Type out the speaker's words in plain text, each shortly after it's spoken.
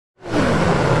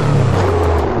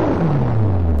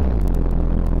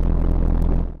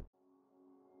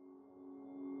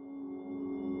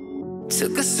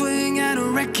Took a swing at a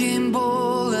wrecking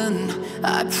ball and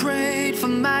I prayed for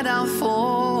my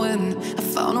downfall, and I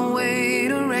found a way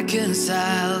to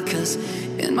reconcile, 'cause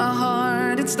in my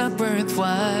heart it's not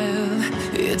worthwhile.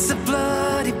 It's a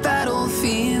bloody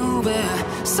battlefield where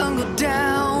some go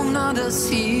down, others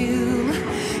heal.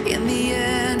 In the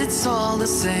end it's all the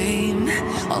same.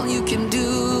 All you can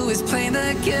do is play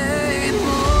the game.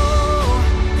 Oh,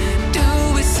 do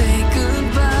we say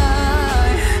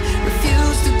goodbye?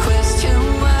 Refuse to question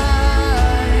why.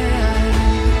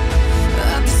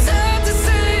 I've decided to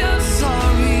say I'm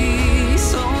sorry,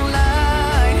 so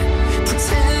lie.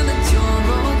 Pretend that you're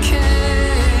okay.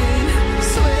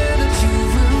 Swear that you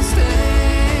will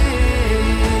stay.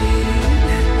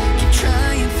 Keep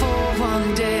trying for one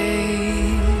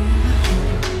day.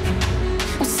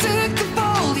 I'm sick of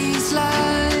all these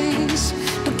lies.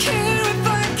 Don't care if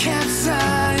I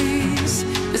capsize.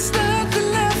 There's nothing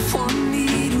left for me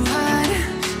to hide.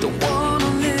 Don't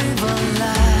wanna live a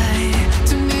lie.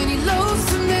 Too many lows,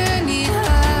 too many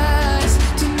highs.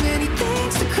 Too many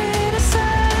things to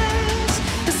criticize.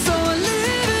 And so I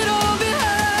leave it all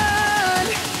behind.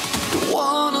 Don't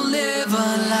wanna live a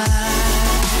lie.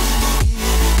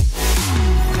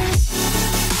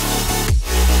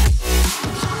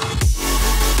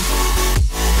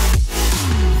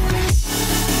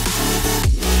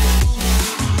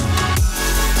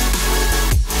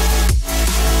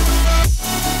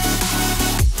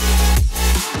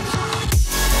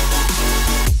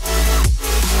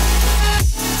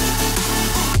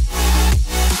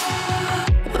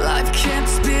 Life kept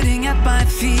spitting at my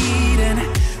feet and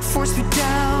forced me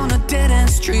down a dead-end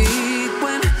street,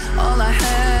 when all I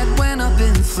had went up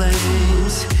in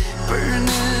flames,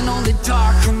 burning only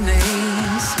dark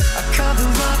remains. I cover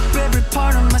up every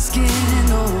part of my skin,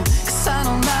 oh, 'cause I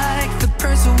don't like the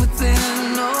person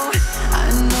within. Oh, I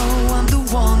know I'm the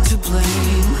one to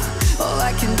blame. All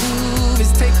I can do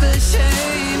is take the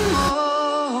shame.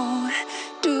 Oh,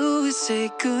 do we say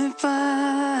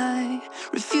goodbye?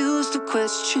 Refuse to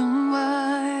question why.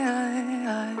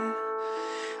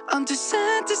 I'm too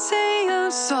sad to say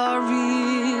I'm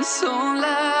sorry, so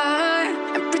lie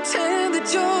and pretend that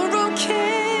you're